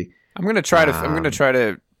 maybe. I'm going to try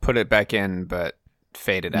to put it back in, but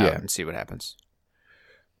fade it out and see what happens.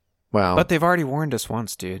 Well, but they've already warned us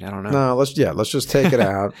once, dude. I don't know. No, let's just take it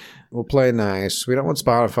out. We'll play nice. We don't want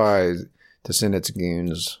Spotify to send its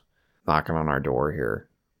goons knocking on our door here.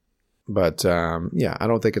 But I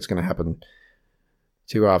don't think it's going to happen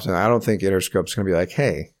too often. I don't think Interscope's going to be like,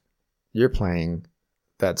 hey, you're playing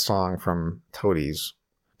that song from Toadies,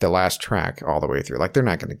 the last track all the way through. Like, they're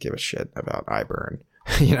not going to give a shit about I Burn.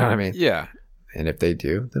 You know what I mean? Yeah. And if they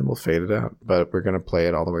do, then we'll fade it out. But we're going to play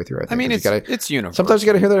it all the way through. I mean, it's universal. Sometimes you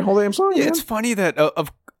got to hear that whole damn song. Yeah, it's funny that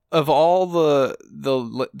of all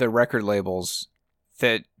the record labels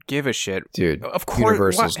that give a shit, dude, of course,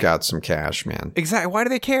 Universal's got some cash, man. Exactly. Why do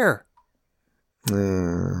they care?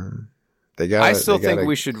 I still think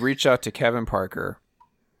we should reach out to Kevin Parker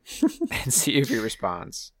and see if he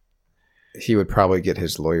responds. He would probably get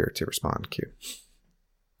his lawyer to respond, Q.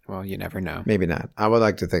 Well, you never know. Maybe not. I would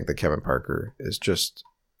like to think that Kevin Parker is just,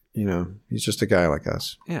 he's just a guy like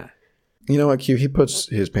us. Yeah. You know what, Q? He puts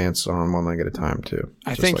his pants on one leg at a time, too.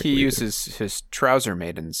 I think he uses his trouser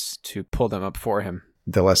maidens to pull them up for him.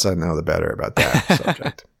 The less I know, the better about that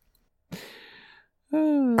subject.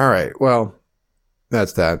 All right. Well,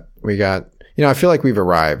 that's that. We got, I feel like we've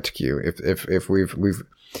arrived, Q. If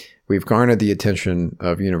we've garnered the attention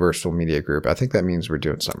of Universal Media Group, I think that means we're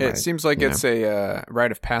doing something right. It seems like it's a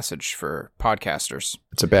rite of passage for podcasters.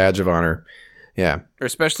 It's a badge of honor. Yeah. Or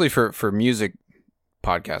especially for music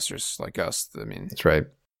podcasters like us. I mean, that's right.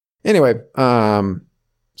 Anyway,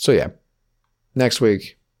 so yeah, next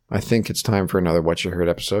week, I think it's time for another What You Heard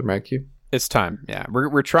episode, right, Q? It's time. Yeah.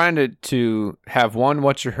 We're trying to have one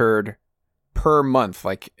What You Heard per month,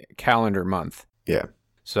 like calendar month. Yeah.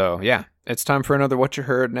 So yeah, it's time for another What You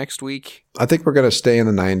Heard next week. I think we're going to stay in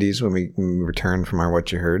the 90s when we return from our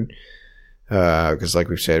What You Heard. Because like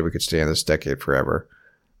we've said, we could stay in this decade forever.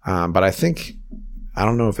 But I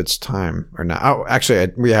don't know if it's time or not. Oh,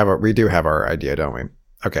 actually, we do have our idea, don't we?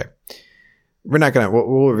 Okay. We're not going to,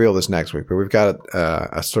 we'll reveal this next week, but we've got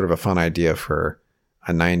a sort of a fun idea for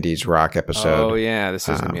a 90s rock episode. Oh yeah, this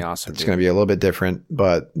is going to be awesome. It's going to be a little bit different,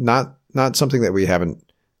 but not something that we haven't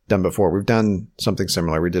done before. We've done something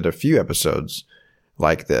similar. We did a few episodes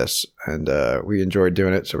like this, and we enjoyed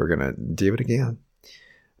doing it, so we're going to do it again.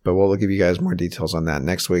 But we'll give you guys more details on that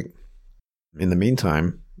next week. In the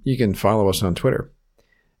meantime, you can follow us on Twitter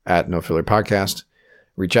at No Filler Podcast.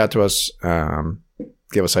 Reach out to us.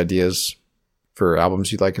 Give us ideas for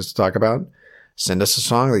albums you'd like us to talk about. Send us a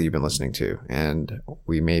song that you've been listening to, and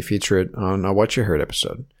we may feature it on a What You Heard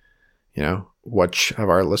episode. What have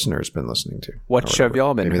our listeners been listening to? What have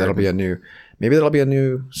y'all been? Maybe that'll be a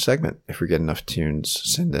new segment if we get enough tunes.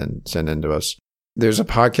 Send in to us. There's a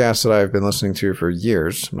podcast that I've been listening to for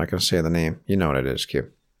years. I'm not going to say the name. You know what it is, Q.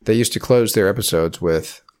 They used to close their episodes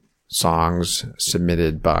with songs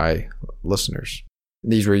submitted by listeners.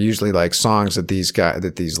 These were usually like songs that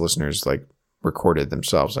these listeners like recorded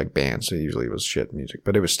themselves, like bands. So usually it was shit music,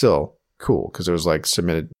 but it was still cool because it was like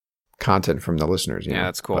submitted content from the listeners. Yeah,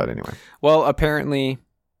 that's cool. But anyway, well, apparently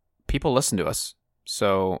people listen to us.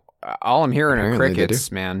 So all I'm hearing are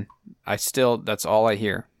crickets, man. That's all I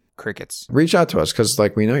hear. Crickets. Reach out to us because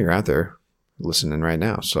like we know you're out there listening right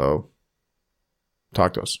now. So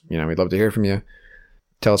talk to us. We'd love to hear from you.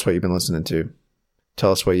 Tell us what you've been listening to.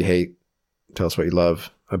 Tell us what you hate. Tell us what you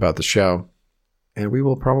love about the show. And we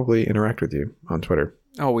will probably interact with you on Twitter.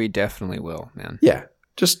 Oh, we definitely will, man. Yeah.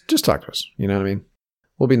 Just talk to us. You know what I mean?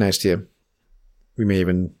 We'll be nice to you. We may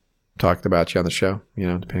even talk about you on the show,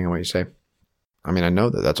 depending on what you say. I mean, I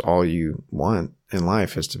know that that's all you want in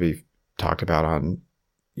life is to be talked about on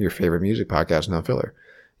your favorite music podcast, No Filler.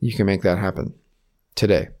 You can make that happen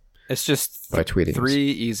today. It's just by tweeting 3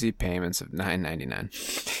 easy payments of $9.99.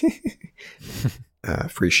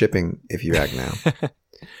 Free shipping if you act now.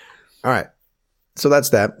 All right. So that's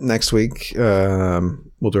that. Next week,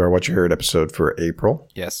 we'll do our What You Heard episode for April.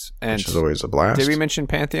 Yes. Which is always a blast. Did we mention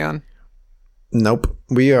Pantheon? Nope.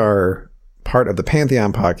 We are part of the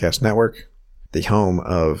Pantheon Podcast Network, the home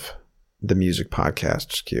of the music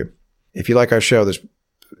podcasts, Q. If you like our show, there's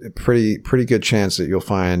a pretty good chance that you'll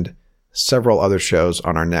find several other shows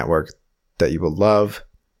on our network that you will love.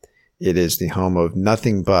 It is the home of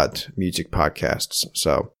nothing but music podcasts.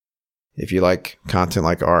 So if you like content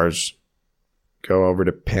like ours, go over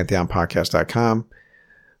to pantheonpodcast.com.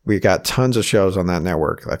 We've got tons of shows on that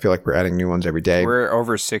network. I feel like we're adding new ones every day. We're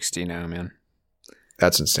over 60 now, man.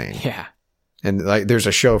 That's insane. Yeah. And like, there's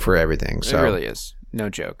a show for everything. So it really is. No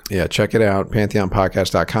joke. Yeah. Check it out.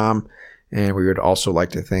 pantheonpodcast.com. And we would also like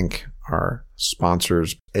to thank our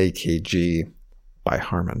sponsors, AKG by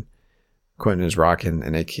Harman. Quentin is rocking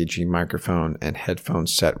an AKG microphone and headphone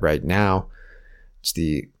set right now. It's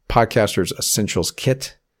the Podcaster's Essentials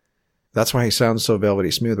Kit. That's why he sounds so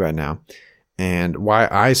velvety smooth right now. And why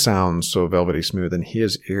I sound so velvety smooth in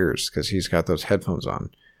his ears, because he's got those headphones on.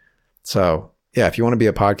 So, yeah, if you want to be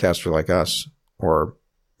a podcaster like us, or,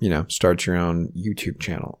 start your own YouTube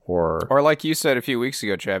channel, or like you said a few weeks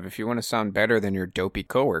ago, Trev, if you want to sound better than your dopey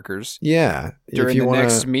coworkers. Yeah. During the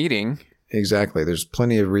next meeting. Exactly. There's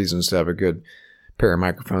plenty of reasons to have a good pair of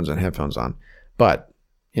microphones and headphones on. But,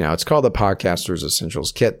 it's called the Podcaster's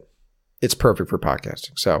Essentials Kit. It's perfect for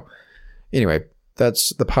podcasting. So, anyway,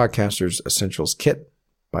 that's the Podcaster's Essentials Kit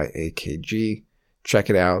by AKG. Check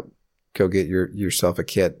it out. Go get yourself a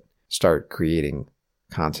kit. Start creating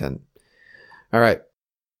content. All right.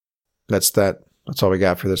 That's that. That's all we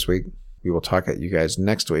got for this week. We will talk at you guys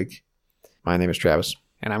next week. My name is Travis.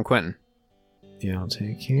 And I'm Quentin. Y'all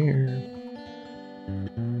take care.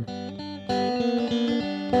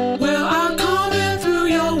 Well, I'm coming through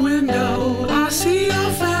your window. I see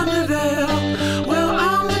your family there. Well,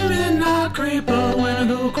 I'm the midnight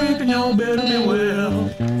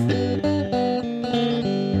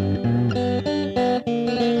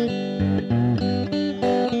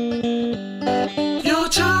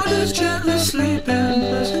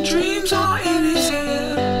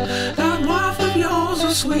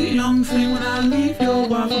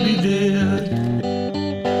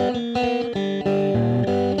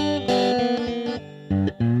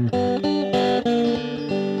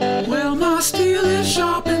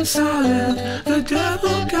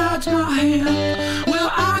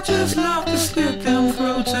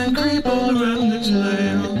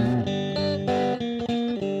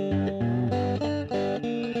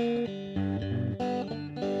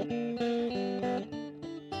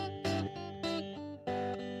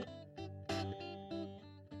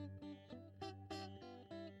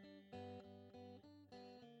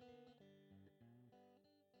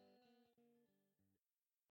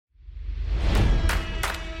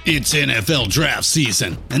It's NFL draft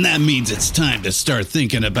season, and that means it's time to start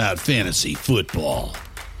thinking about fantasy football.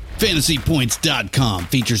 FantasyPoints.com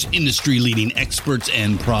features industry-leading experts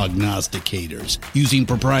and prognosticators using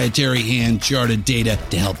proprietary hand-charted data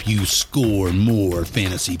to help you score more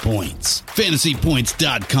fantasy points.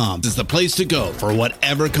 FantasyPoints.com is the place to go for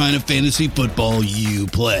whatever kind of fantasy football you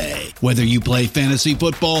play. Whether you play fantasy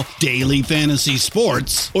football, daily fantasy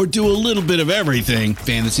sports, or do a little bit of everything,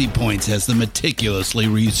 Fantasy Points has the meticulously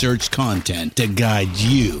researched content to guide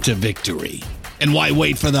you to victory. And why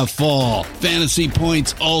wait for the fall? Fantasy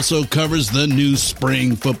Points also covers the new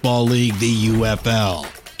spring football league, the UFL.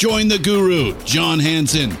 Join the guru, John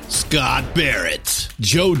Hansen, Scott Barrett,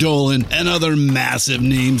 Joe Dolan, and other massive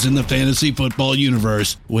names in the fantasy football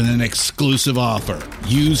universe with an exclusive offer.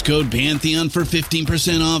 Use code Pantheon for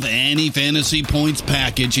 15% off any Fantasy Points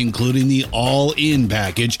package, including the all-in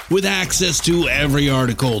package, with access to every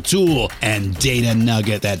article, tool, and data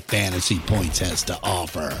nugget that Fantasy Points has to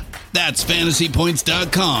offer. That's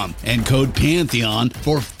FantasyPoints.com and code Pantheon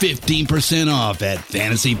for 15% off at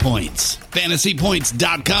Fantasy Points.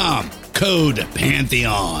 FantasyPoints.com, code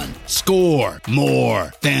Pantheon. Score more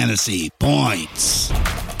fantasy points.